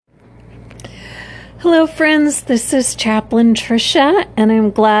Hello friends, this is Chaplain Tricia, and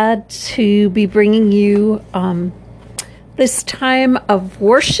I'm glad to be bringing you this time of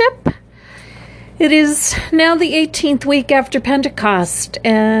worship. It is now the 18th week after Pentecost,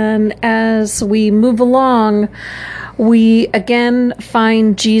 and as we move along, we again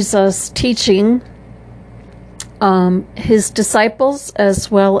find Jesus teaching his disciples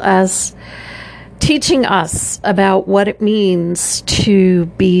as well as teaching us about what it means to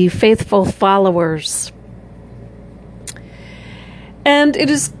be faithful followers. And it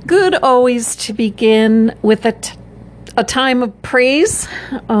is good always to begin with a time of praise,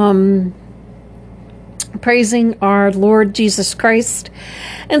 praising our Lord Jesus Christ.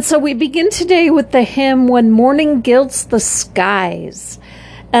 And so we begin today with the hymn, When Morning Gilds the Skies.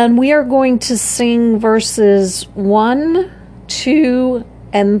 And we are going to sing verses 1, 2,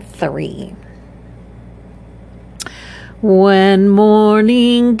 and 3. When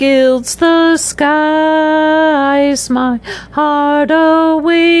morning gilds the skies, my heart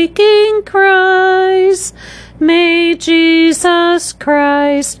awaking cries, may Jesus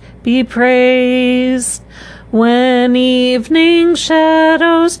Christ be praised. When evening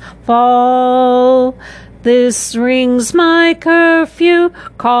shadows fall, this rings my curfew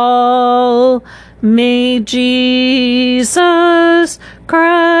call. May Jesus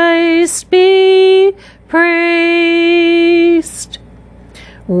Christ be praised.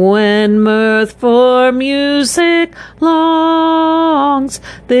 When mirth for music longs,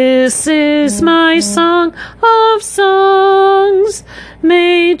 this is my song of songs.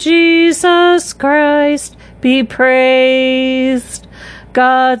 May Jesus Christ be praised.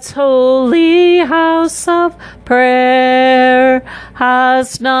 God's holy house of prayer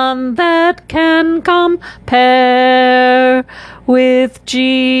has none that can compare with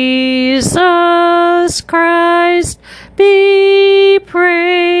Jesus Christ be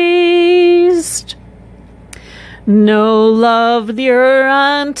praised. No lovelier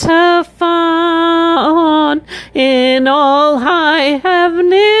antiphon in all high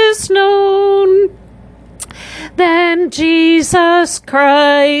heaven is known than Jesus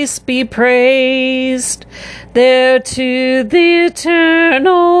Christ be praised. There to the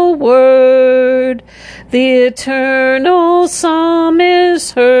eternal word, the eternal psalm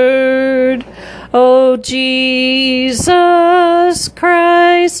is heard. O Jesus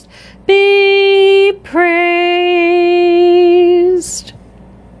Christ be praised.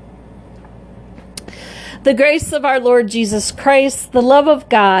 The grace of our Lord Jesus Christ, the love of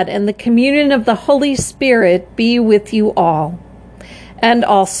God, and the communion of the Holy Spirit be with you all, and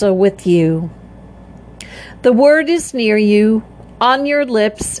also with you. The word is near you, on your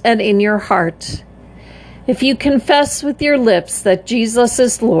lips and in your heart. If you confess with your lips that Jesus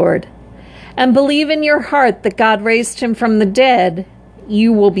is Lord, and believe in your heart that God raised him from the dead,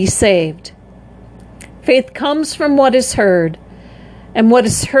 you will be saved. Faith comes from what is heard, and what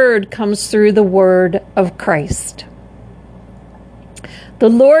is heard comes through the word of Christ. The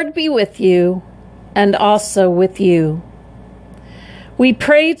Lord be with you, and also with you. We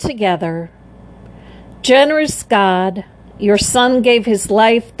pray together. Generous God, your Son gave his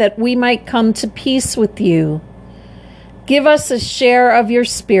life that we might come to peace with you. Give us a share of your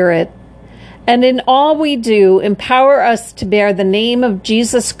Spirit, and in all we do, empower us to bear the name of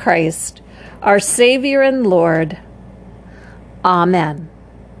Jesus Christ, our Savior and Lord. Amen.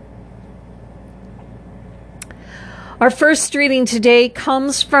 Our first reading today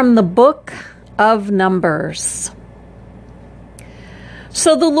comes from the book of Numbers.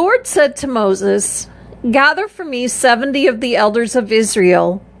 So the Lord said to Moses, "Gather for me 70 of the elders of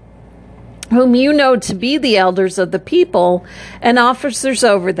Israel, whom you know to be the elders of the people and officers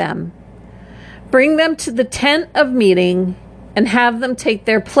over them. Bring them to the tent of meeting and have them take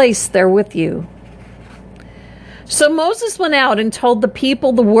their place there with you." So Moses went out and told the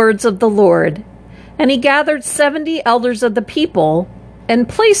people the words of the Lord, and he gathered 70 elders of the people and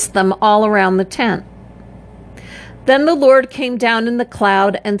placed them all around the tent. Then the Lord came down in the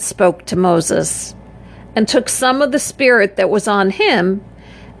cloud and spoke to Moses, and took some of the Spirit that was on him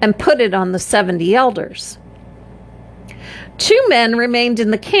and put it on the 70 elders. 2 men remained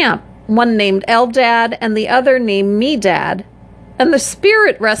in the camp, one named Eldad and the other named Medad, and the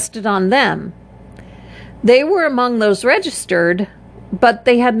Spirit rested on them. They were among those registered, but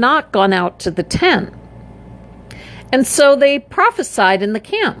they had not gone out to the tent. And so they prophesied in the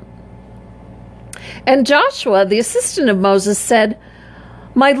camp. And Joshua, the assistant of Moses, said,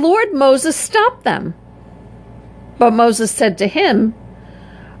 "My lord Moses, stop them." But Moses said to him,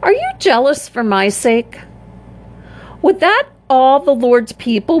 "Are you jealous for my sake? Would that all the Lord's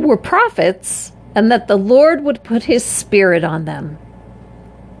people were prophets, and that the Lord would put his Spirit on them."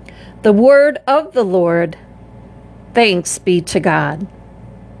 The word of the Lord. Thanks be to God.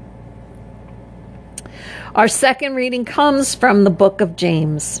 Our second reading comes from the book of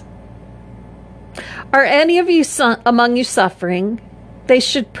James. Are any of you among you suffering? They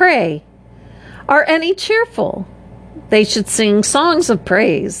should pray. Are any cheerful? They should sing songs of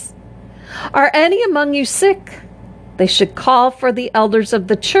praise. Are any among you sick? They should call for the elders of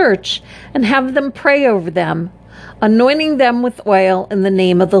the church and have them pray over them, anointing them with oil in the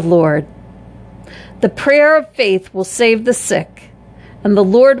name of the Lord. The prayer of faith will save the sick, and the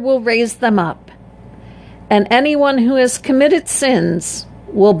Lord will raise them up. And anyone who has committed sins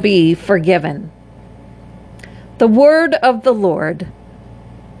will be forgiven. The word of the Lord.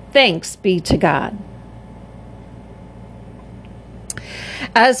 Thanks be to God.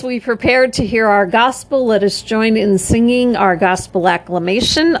 As we prepare to hear our gospel, let us join in singing our gospel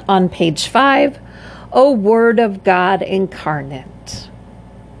acclamation on page 5, O Word of God incarnate.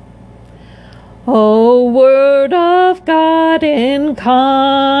 O Word of God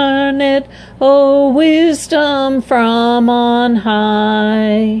incarnate, O wisdom from on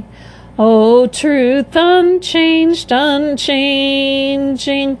high, O truth unchanged,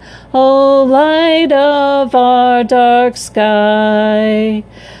 unchanging, O light of our dark sky.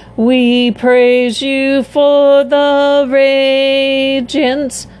 We praise you for the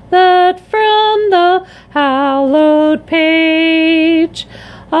radiance that from the hallowed page,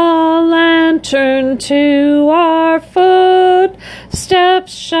 a lantern to our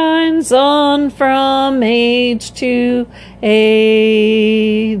footsteps, shines on from age to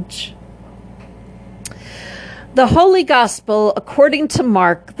age. The Holy Gospel according to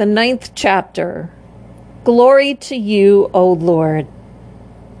Mark, the 9th chapter. Glory to you, O Lord.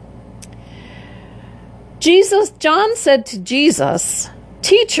 John said to Jesus,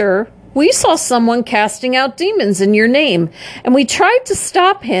 Teacher, we saw someone casting out demons in your name, and we tried to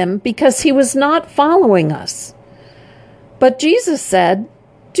stop him because he was not following us. But Jesus said,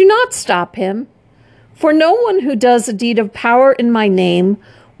 Do not stop him, for no one who does a deed of power in my name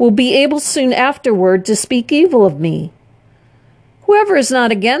will be able soon afterward to speak evil of me. Whoever is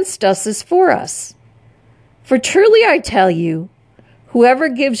not against us is for us. For truly I tell you, whoever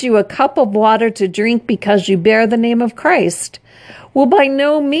gives you a cup of water to drink because you bear the name of Christ will by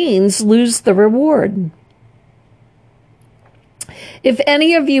no means lose the reward. If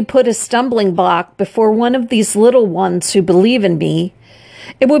any of you put a stumbling block before one of these little ones who believe in me,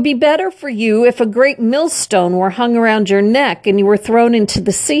 it would be better for you if a great millstone were hung around your neck and you were thrown into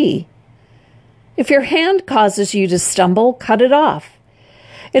the sea. If your hand causes you to stumble, cut it off.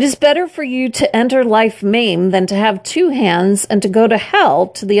 It is better for you to enter life maimed than to have 2 hands and to go to hell,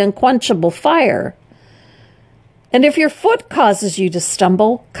 to the unquenchable fire. And if your foot causes you to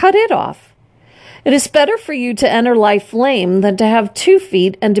stumble, cut it off. It is better for you to enter life lame than to have 2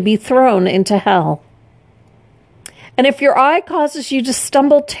 feet and to be thrown into hell. And if your eye causes you to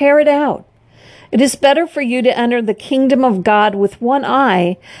stumble, tear it out. It is better for you to enter the kingdom of God with 1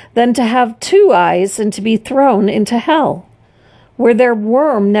 eye than to have 2 eyes and to be thrown into hell, where their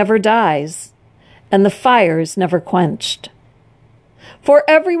worm never dies and the fire is never quenched. For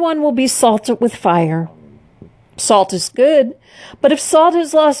everyone will be salted with fire. Salt is good, but if salt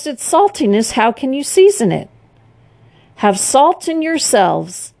has lost its saltiness, how can you season it? Have salt in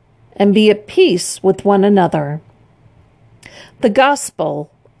yourselves and be at peace with one another. The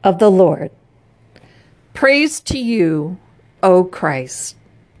Gospel of the Lord. Praise to you, O Christ.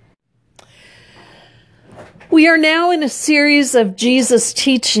 We are now in a series of Jesus'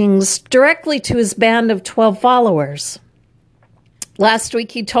 teachings directly to his band of 12 followers. Last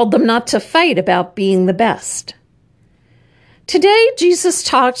week he told them not to fight about being the best. Today Jesus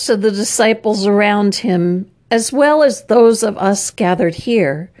talks to the disciples around him as well as those of us gathered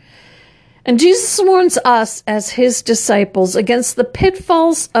here. And Jesus warns us as his disciples against the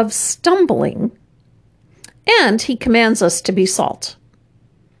pitfalls of stumbling, and he commands us to be salt.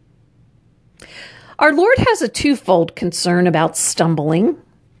 Our Lord has a twofold concern about stumbling.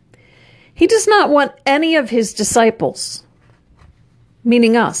 He does not want any of his disciples,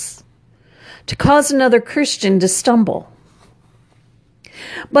 meaning us, to cause another Christian to stumble.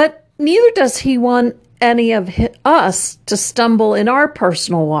 But neither does he want any of us to stumble in our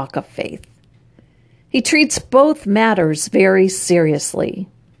personal walk of faith. He treats both matters very seriously.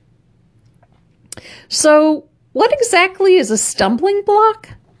 So, what exactly is a stumbling block?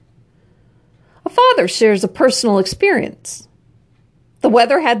 A father shares a personal experience. The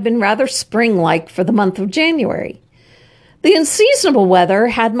weather had been rather spring-like for the month of January. The unseasonable weather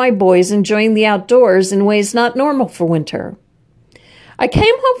had my boys enjoying the outdoors in ways not normal for winter. I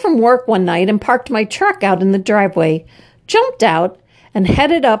came home from work one night and parked my truck out in the driveway, jumped out, and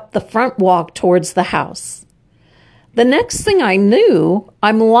headed up the front walk towards the house. The next thing I knew,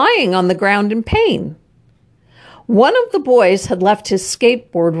 I'm lying on the ground in pain. One of the boys had left his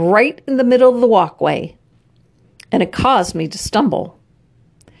skateboard right in the middle of the walkway, and it caused me to stumble.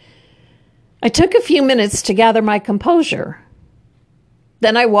 I took a few minutes to gather my composure.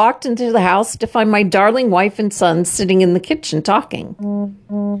 Then I walked into the house to find my darling wife and son sitting in the kitchen talking.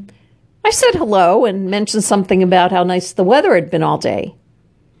 I said hello and mentioned something about how nice the weather had been all day.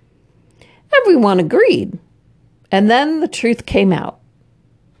 Everyone agreed, and then the truth came out.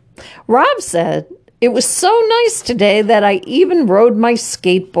 Rob said, "It was so nice today that I even rode my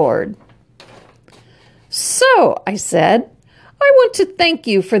skateboard." "So," I said, "I want to thank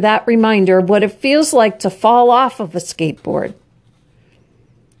you for that reminder of what it feels like to fall off of a skateboard."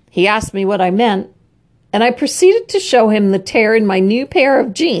 He asked me what I meant, and I proceeded to show him the tear in my new pair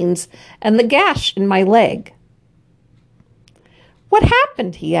of jeans and the gash in my leg. "What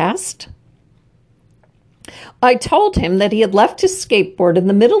happened?" he asked. I told him that he had left his skateboard in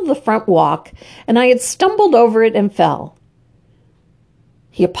the middle of the front walk, and I had stumbled over it and fell.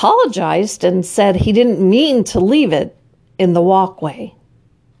 He apologized and said he didn't mean to leave it in the walkway.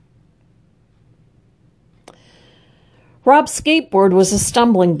 Rob's skateboard was a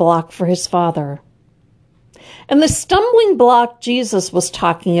stumbling block for his father. And the stumbling block Jesus was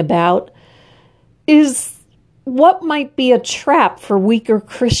talking about is what might be a trap for weaker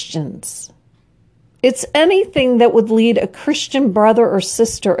Christians. It's anything that would lead a Christian brother or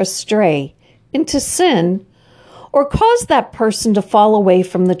sister astray into sin or cause that person to fall away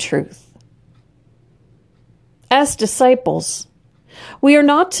from the truth. As disciples, we are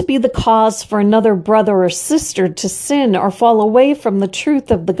not to be the cause for another brother or sister to sin or fall away from the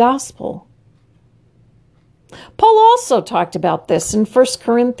truth of the gospel. Paul also talked about this in 1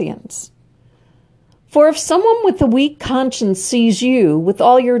 Corinthians. "For if someone with a weak conscience sees you, with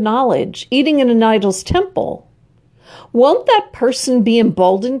all your knowledge, eating in an idol's temple, won't that person be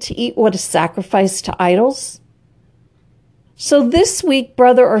emboldened to eat what is sacrificed to idols? So this weak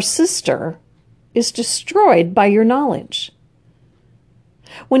brother or sister is destroyed by your knowledge.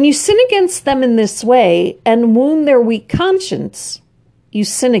 When you sin against them in this way and wound their weak conscience, you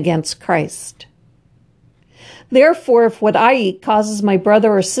sin against Christ. Therefore, if what I eat causes my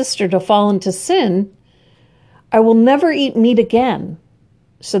brother or sister to fall into sin, I will never eat meat again,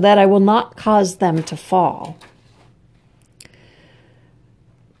 so that I will not cause them to fall."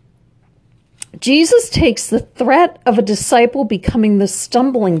 Jesus takes the threat of a disciple becoming the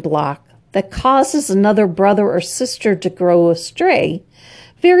stumbling block that causes another brother or sister to go astray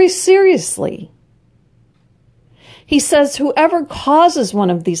very seriously. He says, "Whoever causes one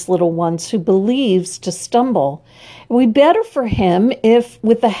of these little ones who believes to stumble, it would be better for him if,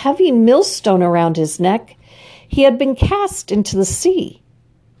 with a heavy millstone around his neck, he had been cast into the sea."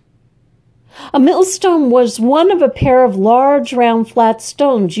 A millstone was one of a pair of large, round, flat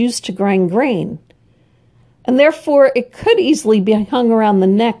stones used to grind grain, and therefore it could easily be hung around the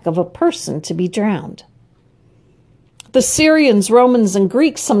neck of a person to be drowned. The Syrians, Romans, and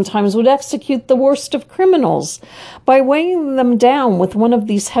Greeks sometimes would execute the worst of criminals by weighing them down with one of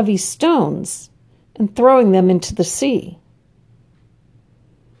these heavy stones and throwing them into the sea.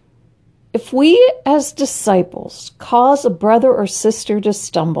 If we as disciples cause a brother or sister to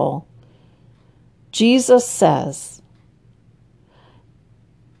stumble, Jesus says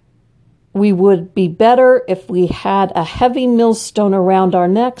we would be better if we had a heavy millstone around our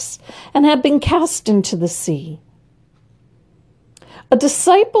necks and had been cast into the sea. A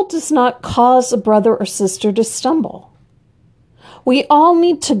disciple does not cause a brother or sister to stumble. We all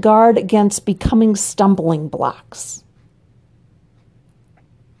need to guard against becoming stumbling blocks.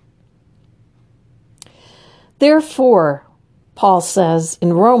 Therefore, Paul says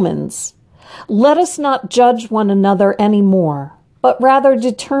in Romans, "Let us not judge one another anymore, but rather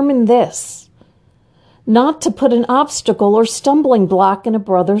determine this, not to put an obstacle or stumbling block in a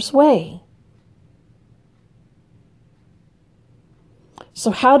brother's way." So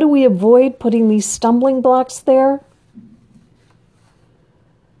how do we avoid putting these stumbling blocks there?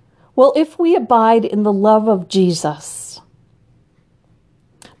 Well, if we abide in the love of Jesus,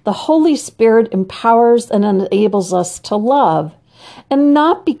 the Holy Spirit empowers and enables us to love and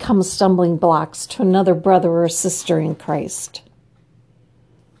not become stumbling blocks to another brother or sister in Christ.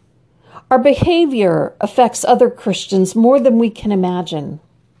 Our behavior affects other Christians more than we can imagine.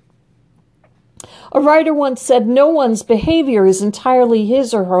 A writer once said, "No one's behavior is entirely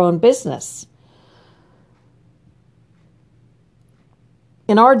his or her own business."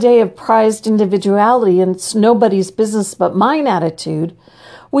 In our day of prized individuality and it's nobody's business but mine attitude,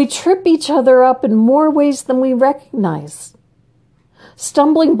 we trip each other up in more ways than we recognize.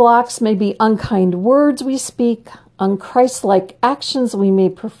 Stumbling blocks may be unkind words we speak, unchristlike actions we may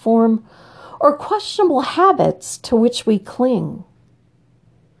perform, or questionable habits to which we cling.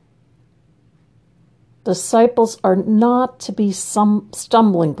 Disciples are not to be some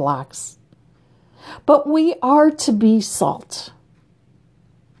stumbling blocks, but we are to be salt.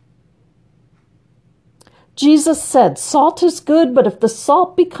 Jesus said, "Salt is good, but if the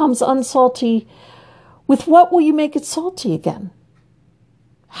salt becomes unsalty, with what will you make it salty again?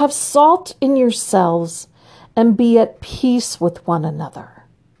 Have salt in yourselves and be at peace with one another."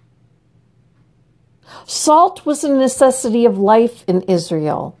 Salt was a necessity of life in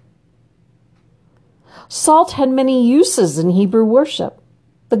Israel. Salt had many uses in Hebrew worship.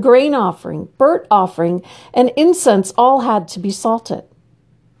 The grain offering, burnt offering, and incense all had to be salted.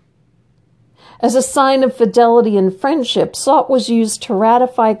 As a sign of fidelity and friendship, salt was used to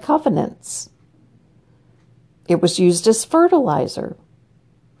ratify covenants. It was used as fertilizer.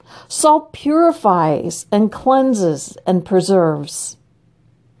 Salt purifies and cleanses and preserves.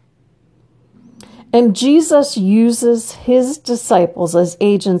 And Jesus uses his disciples as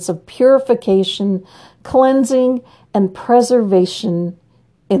agents of purification, cleansing, and preservation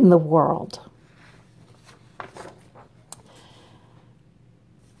in the world.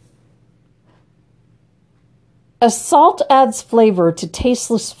 As salt adds flavor to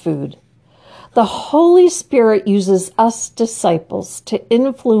tasteless food, the Holy Spirit uses us disciples to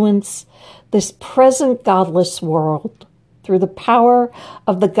influence this present godless world through the power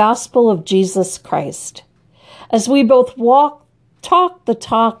of the gospel of Jesus Christ, as we both talk the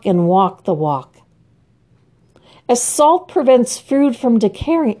talk and walk the walk. As salt prevents food from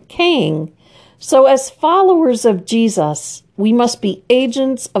decaying, so as followers of Jesus, we must be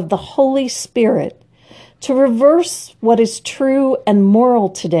agents of the Holy Spirit to reverse what is true and moral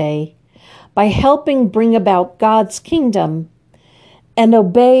today by helping bring about God's kingdom and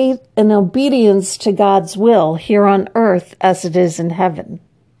obedience to God's will here on earth as it is in heaven.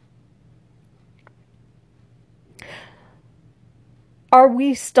 Are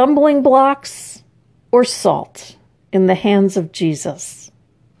we stumbling blocks or salt in the hands of Jesus?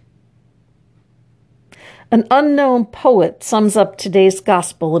 An unknown poet sums up today's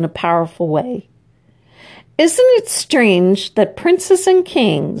gospel in a powerful way. Isn't it strange that princes and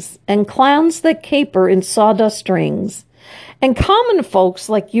kings and clowns that caper in sawdust rings and common folks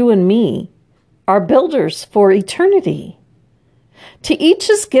like you and me are builders for eternity? To each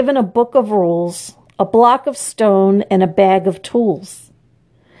is given a book of rules, a block of stone, and a bag of tools.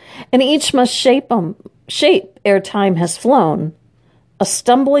 And each must shape ere time has flown, a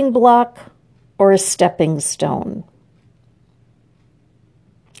stumbling block or a stepping stone.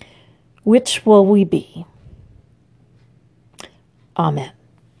 Which will we be? Amen.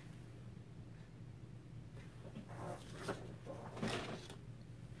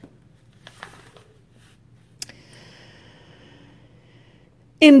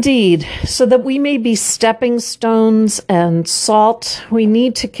 Indeed, so that we may be stepping stones and salt, we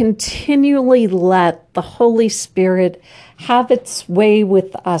need to continually let the Holy Spirit have its way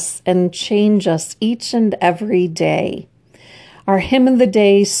with us and change us each and every day. Our hymn of the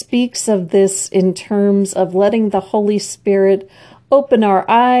day speaks of this in terms of letting the Holy Spirit open our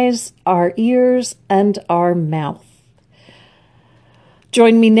eyes, our ears, and our mouth.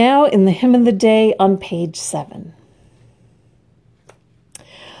 Join me now in the hymn of the day on page 7.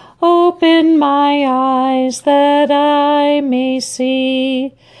 Open my eyes that I may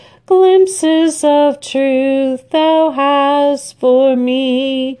see glimpses of truth thou hast for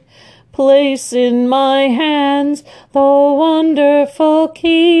me. Place in my hands the wonderful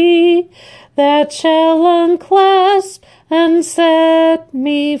key that shall unclasp and set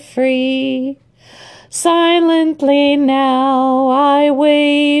me free. Silently now I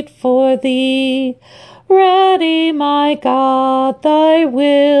wait for thee, ready, my God, thy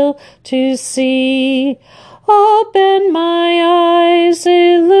will to see. Open my eyes,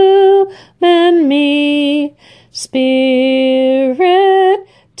 illumine me, Spirit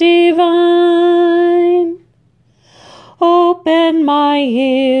divine. Open my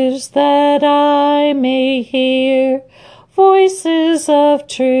ears that I may hear voices of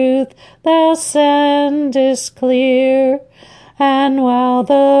truth thou sendest clear. And while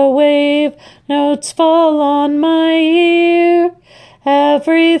the wave notes fall on my ear,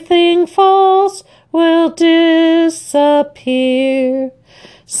 everything false will disappear.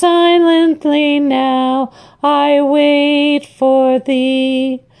 Silently now I wait for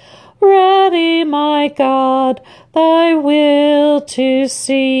thee, ready, my God, thy will to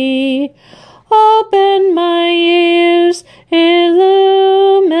see. Open my ears,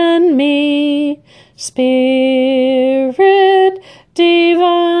 illumine me, Spirit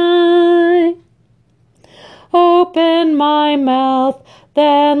divine. Open my mouth,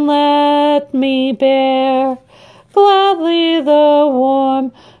 then let me bear gladly the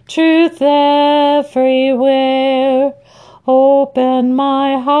warm truth everywhere. Open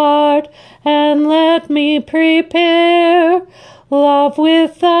my heart, and let me prepare love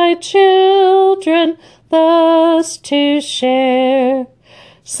with thy children thus to share.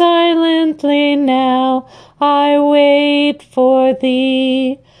 Silently now I wait for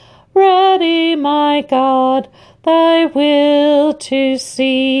thee, ready, my God, thy will to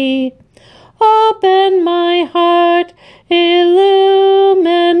see. Open my heart,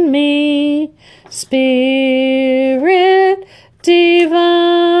 illumine me, Spirit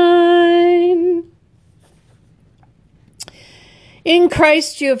divine. In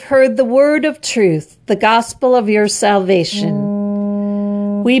Christ you have heard the word of truth, the gospel of your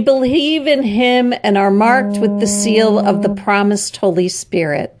salvation. We believe in him and are marked with the seal of the promised Holy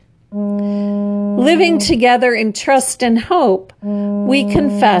Spirit. Living together in trust and hope, we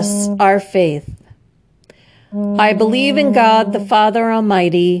confess our faith. I believe in God, the Father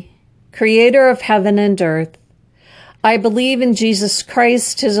Almighty, creator of heaven and earth. I believe in Jesus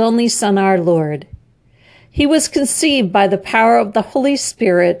Christ, his only Son, our Lord. He was conceived by the power of the Holy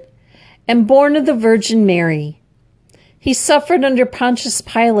Spirit and born of the Virgin Mary. He suffered under Pontius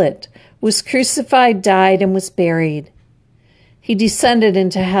Pilate, was crucified, died, and was buried. He descended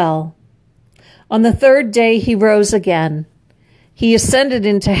into hell. On the third day he rose again. He ascended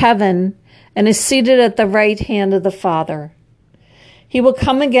into heaven and is seated at the right hand of the Father. He will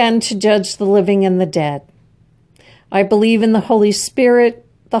come again to judge the living and the dead. I believe in the Holy Spirit,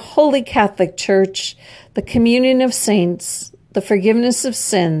 the Holy Catholic Church, the communion of saints, the forgiveness of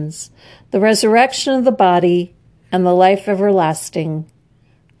sins, the resurrection of the body, and the life everlasting.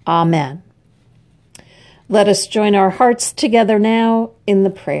 Amen. Let us join our hearts together now in the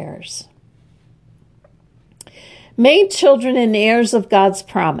prayers. Made children and heirs of God's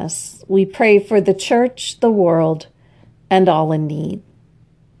promise, we pray for the Church, the world, and all in need.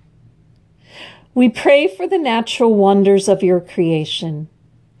 We pray for the natural wonders of your creation.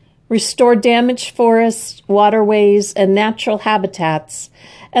 Restore damaged forests, waterways, and natural habitats,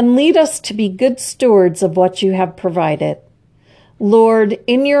 and lead us to be good stewards of what you have provided. Lord,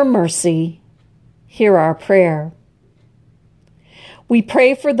 in your mercy, hear our prayer. We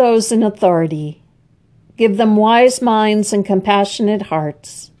pray for those in authority. Give them wise minds and compassionate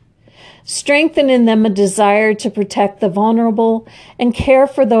hearts. Strengthen in them a desire to protect the vulnerable and care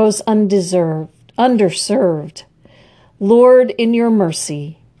for those underserved. Lord, in your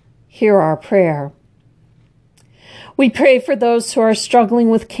mercy, hear our prayer. We pray for those who are struggling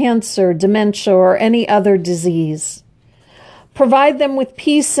with cancer, dementia, or any other disease. Provide them with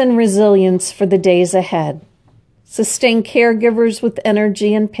peace and resilience for the days ahead. Sustain caregivers with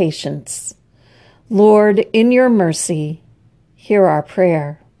energy and patience. Lord, in your mercy, hear our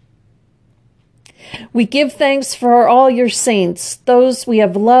prayer. We give thanks for all your saints, those we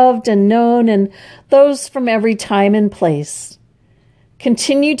have loved and known, and those from every time and place.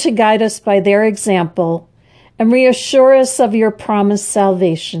 Continue to guide us by their example and reassure us of your promised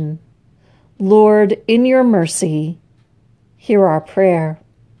salvation. Lord, in your mercy, hear our prayer.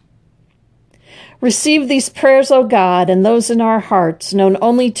 Receive these prayers, O God, and those in our hearts known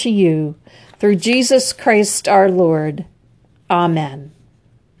only to you, through Jesus Christ our Lord. Amen.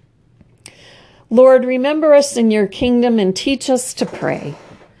 Lord, remember us in your kingdom and teach us to pray.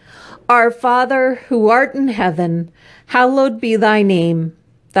 Our Father, who art in heaven, hallowed be thy name.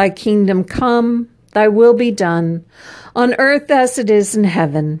 Thy kingdom come, thy will be done, on earth as it is in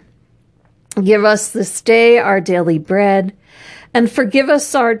heaven. Give us this day our daily bread, and forgive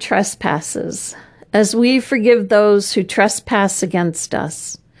us our trespasses, as we forgive those who trespass against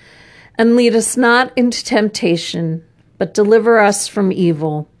us. And lead us not into temptation, but deliver us from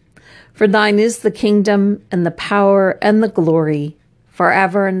evil. For thine is the kingdom, and the power, and the glory,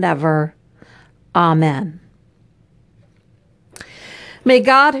 forever and ever. Amen. May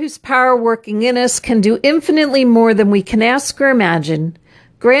God, whose power working in us can do infinitely more than we can ask or imagine,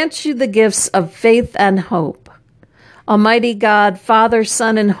 grant you the gifts of faith and hope. Almighty God, Father,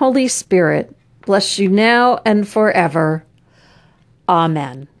 Son, and Holy Spirit, bless you now and forever.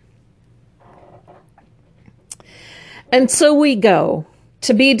 Amen. And so we go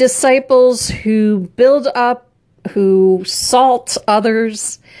to be disciples who build up, who salt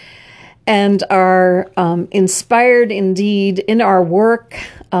others, and are inspired indeed in our work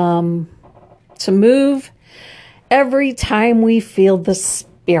to move every time we feel the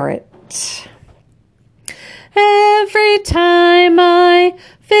Spirit. Every time I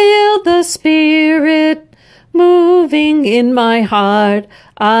feel the Spirit moving in my heart.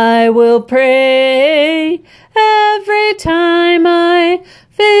 I will pray every time I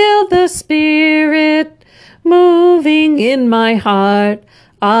feel the Spirit moving in my heart.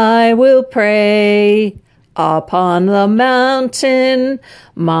 I will pray. Upon the mountain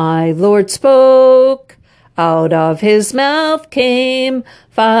my Lord spoke. Out of his mouth came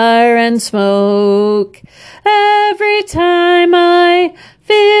fire and smoke. Every time I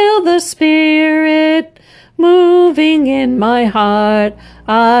feel the Spirit moving in my heart,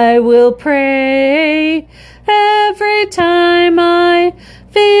 I will pray. Every time I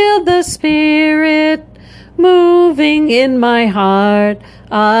feel the Spirit moving in my heart,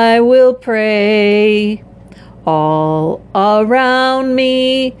 I will pray. All around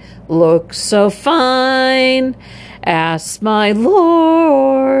me looks so fine. Ask my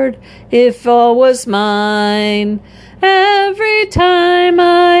Lord if all was mine. Every time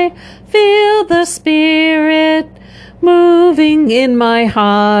I feel the Spirit moving in my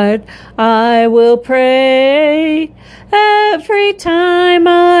heart, I will pray. Every time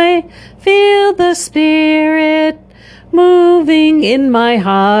I feel the Spirit moving in my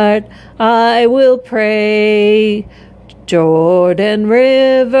heart, I will pray. Jordan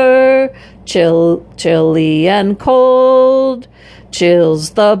River, chilly and cold,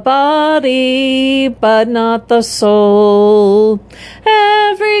 chills the body, but not the soul.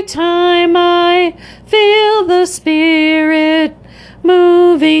 Every time I feel the Spirit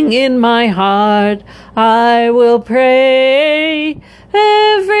moving in my heart, I will pray.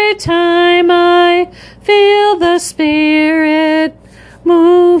 Every time I feel the Spirit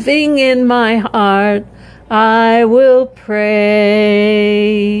moving in my heart, I will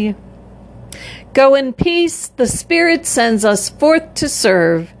pray. Go in peace. The Spirit sends us forth to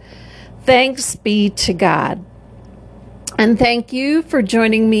serve. Thanks be to God. And thank you for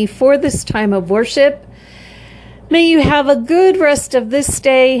joining me for this time of worship. May you have a good rest of this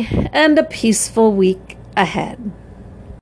day and a peaceful week ahead.